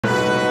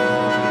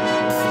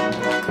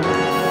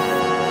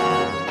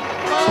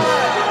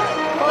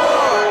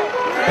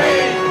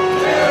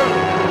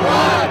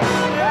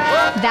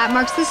that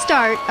marks the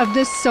start of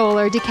the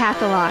Solar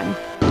Decathlon.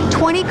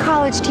 20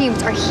 college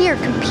teams are here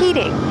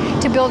competing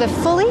to build a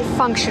fully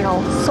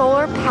functional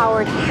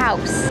solar-powered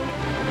house.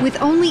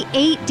 With only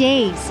 8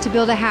 days to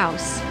build a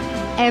house,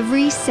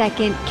 every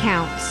second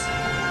counts.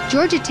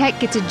 Georgia Tech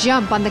gets a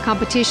jump on the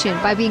competition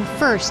by being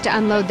first to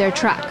unload their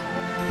truck.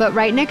 But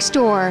right next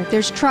door,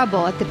 there's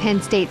trouble at the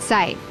Penn State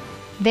site.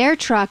 Their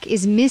truck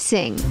is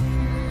missing.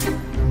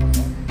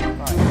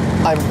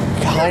 I'm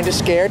kind of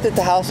scared that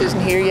the house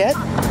isn't here yet,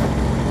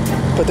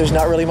 but there's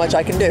not really much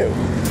I can do.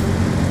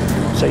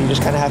 So you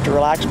just kind of have to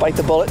relax, bite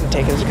the bullet, and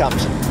take it as it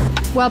comes.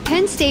 While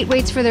Penn State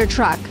waits for their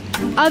truck,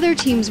 other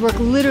teams work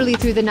literally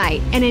through the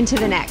night and into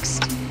the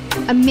next.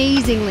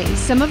 Amazingly,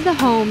 some of the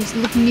homes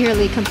look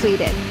nearly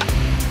completed.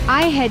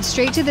 I head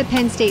straight to the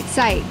Penn State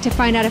site to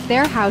find out if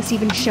their house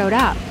even showed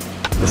up.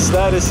 The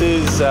status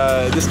is,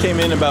 this came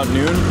in about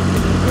noon.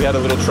 We had a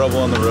little trouble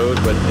on the road,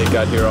 but it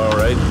got here all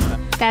right.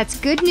 That's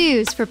good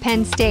news for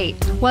Penn State.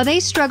 While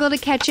they struggle to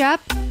catch up,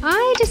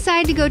 I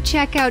decide to go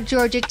check out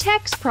Georgia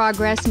Tech's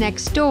progress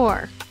next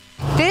door.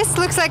 This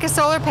looks like a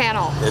solar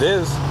panel. It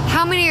is.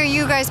 How many are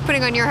you guys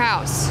putting on your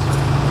house?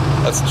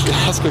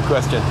 That's a good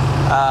question.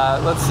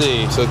 Let's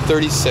see. So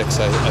 36,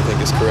 I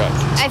think, is correct.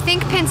 I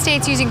think Penn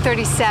State's using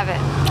 37.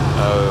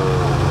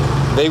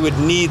 Oh, they would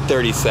need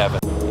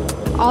 37.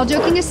 All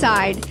joking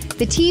aside,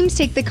 the teams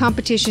take the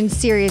competition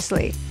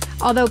seriously,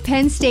 although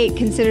Penn State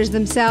considers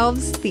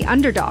themselves the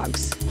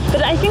underdogs.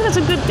 But I think that's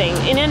a good thing.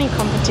 In any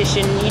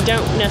competition, you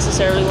don't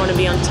necessarily want to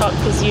be on top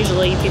because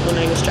usually people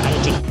know your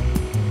strategy.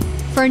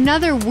 For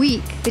another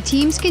week, the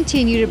teams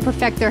continue to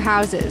perfect their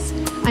houses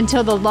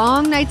until the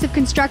long nights of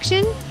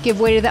construction give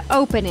way to the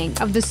opening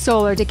of the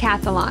Solar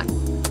Decathlon.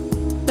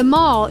 The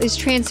mall is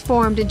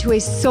transformed into a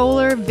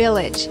solar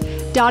village,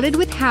 dotted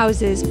with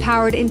houses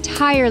powered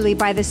entirely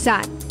by the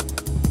sun.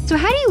 So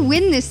how do you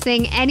win this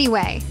thing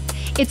anyway?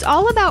 It's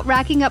all about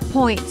racking up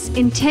points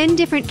in 10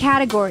 different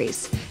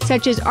categories,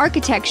 such as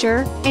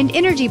architecture and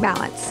energy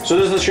balance. So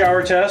this is the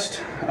shower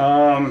test.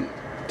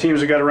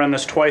 Teams have got to run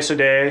this twice a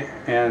day,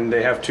 and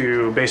they have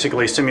to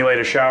basically simulate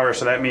a shower,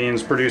 so that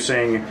means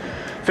producing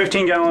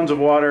 15 gallons of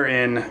water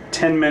in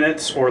 10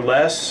 minutes or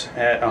less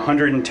at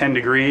 110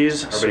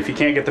 degrees. But if you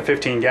can't get the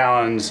 15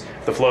 gallons,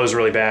 the flow is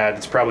really bad,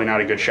 it's probably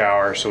not a good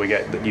shower, so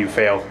you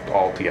fail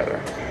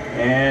altogether.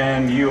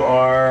 And you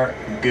are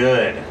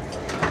good.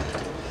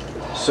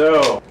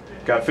 So,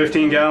 got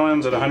 15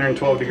 gallons at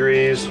 112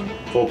 degrees,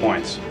 full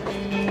points.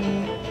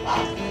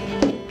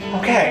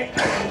 Okay.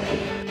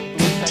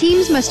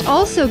 Teams must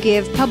also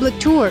give public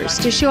tours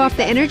to show off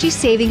the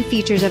energy-saving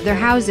features of their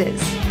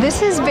houses.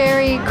 This is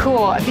very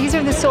cool. These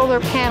are the solar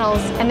panels,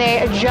 and they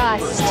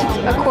adjust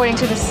according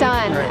to the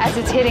sun as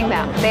it's hitting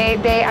them.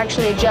 They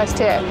actually adjust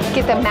to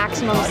get the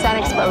maximum sun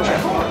exposure.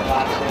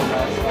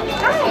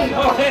 Hi!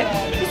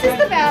 This is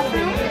the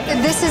bathroom.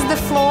 This is the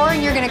floor,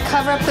 and you're going to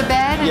cover up the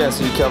bed? Yeah,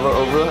 so you cover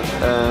over it,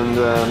 and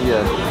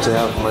yeah, to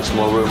have much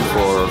more room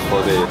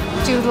for the...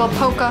 Do a little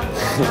polka.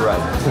 Right.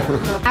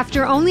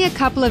 After only a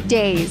couple of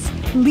days,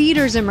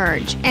 leaders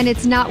emerge, and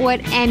it's not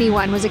what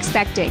anyone was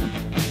expecting.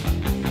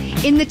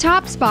 In the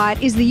top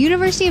spot is the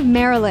University of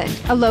Maryland,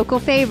 a local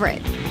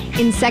favorite.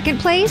 In second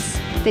place,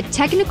 the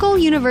Technical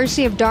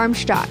University of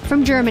Darmstadt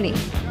from Germany.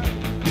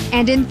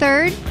 And in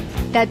third,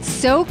 that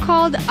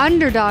so-called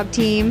underdog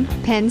team,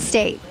 Penn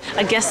State.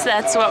 I guess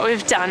that's what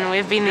we've done.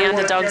 We've been the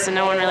underdogs and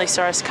no one really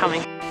saw us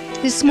coming.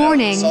 This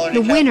morning,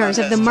 the winners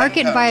of the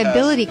market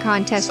viability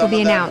contest will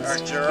be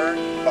announced.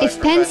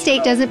 If Penn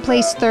State doesn't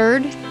place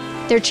third,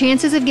 their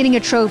chances of getting a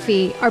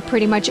trophy are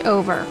pretty much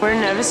over. We're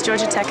nervous.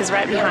 Georgia Tech is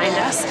right behind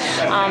us.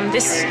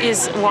 This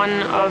is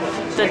one of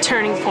the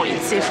turning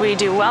points. If we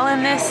do well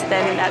in this,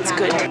 then that's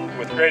good.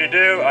 With great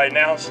ado, I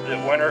announce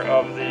the winner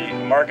of the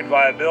market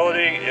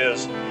viability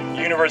is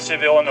University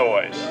of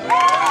Illinois.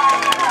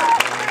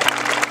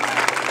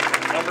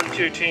 Number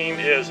 2 team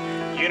is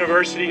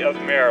University of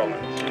Maryland.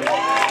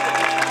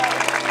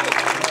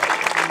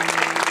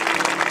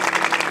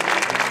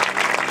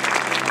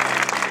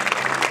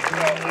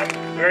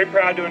 I'm very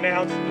proud to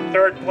announce the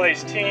third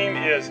place team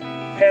is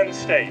Penn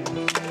State.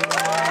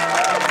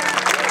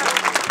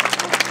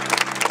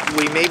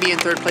 We may be in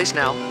third place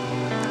now,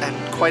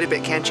 and quite a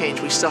bit can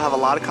change. We still have a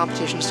lot of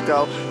competitions to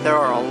go. There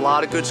are a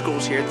lot of good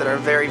schools here that are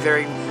very,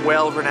 very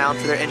well renowned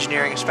for their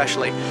engineering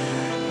especially.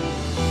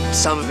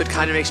 Some of it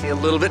kind of makes me a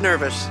little bit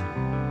nervous.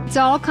 It's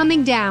all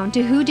coming down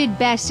to who did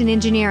best in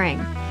engineering,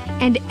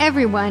 and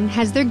everyone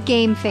has their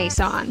game face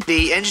on.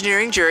 The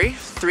engineering jury,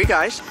 3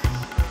 guys,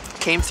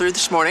 came through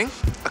this morning.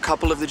 A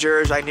couple of the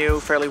jurors I knew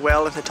fairly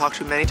well and had talked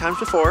to many times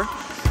before.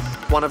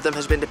 One of them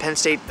has been to Penn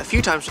State a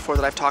few times before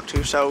that I've talked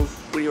to, so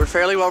we were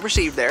fairly well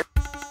received there.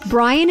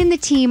 Brian and the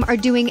team are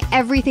doing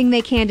everything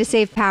they can to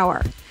save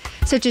power,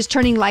 such as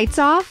turning lights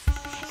off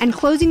and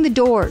closing the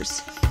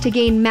doors to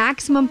gain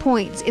maximum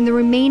points in the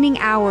remaining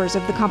hours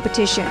of the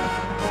competition.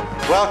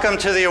 Welcome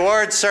to the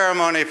awards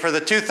ceremony for the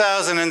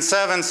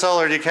 2007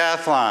 Solar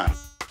Decathlon.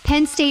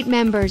 Penn State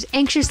members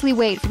anxiously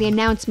wait for the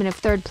announcement of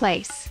third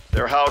place.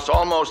 Their house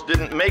almost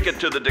didn't make it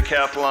to the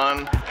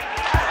decathlon.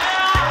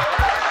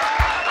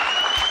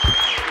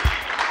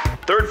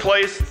 third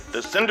place,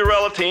 the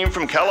Cinderella team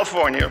from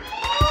California,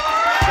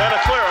 Santa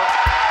Clara.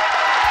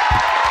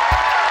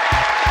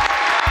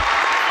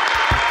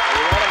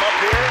 You want them up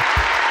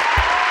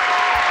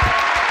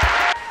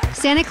here?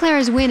 Santa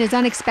Clara's win is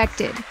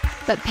unexpected,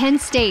 but Penn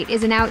State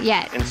isn't out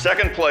yet. In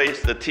second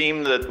place, the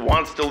team that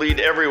wants to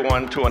lead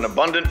everyone to an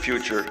abundant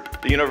future,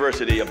 the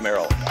University of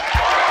Maryland.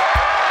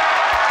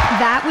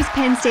 That was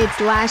Penn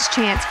State's last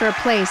chance for a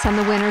place on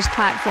the winner's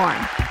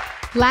platform.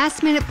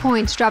 Last-minute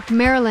points dropped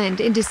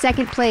Maryland into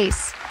second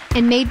place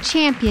and made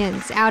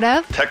champions out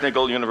of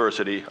Technical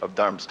University of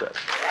Darmstadt.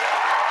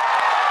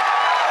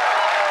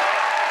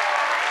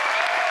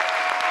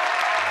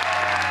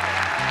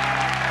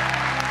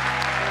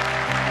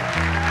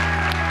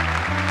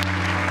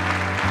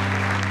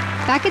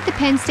 Back at the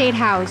Penn State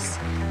house,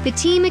 the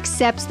team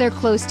accepts their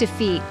close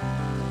defeat.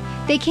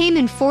 They came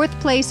in fourth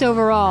place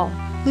overall,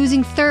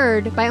 losing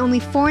third by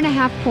only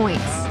 4.5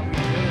 points.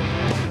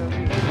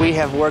 We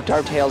have worked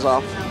our tails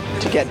off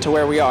to get to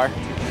where we are,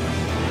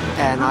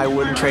 and I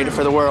wouldn't trade it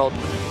for the world.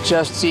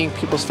 Just seeing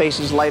people's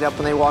faces light up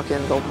when they walk in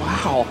and go,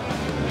 wow,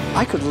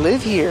 I could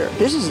live here.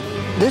 This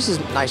is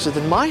nicer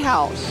than my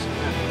house.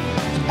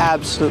 It's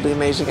absolutely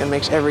amazing and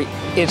makes every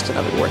instant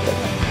of it worth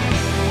it.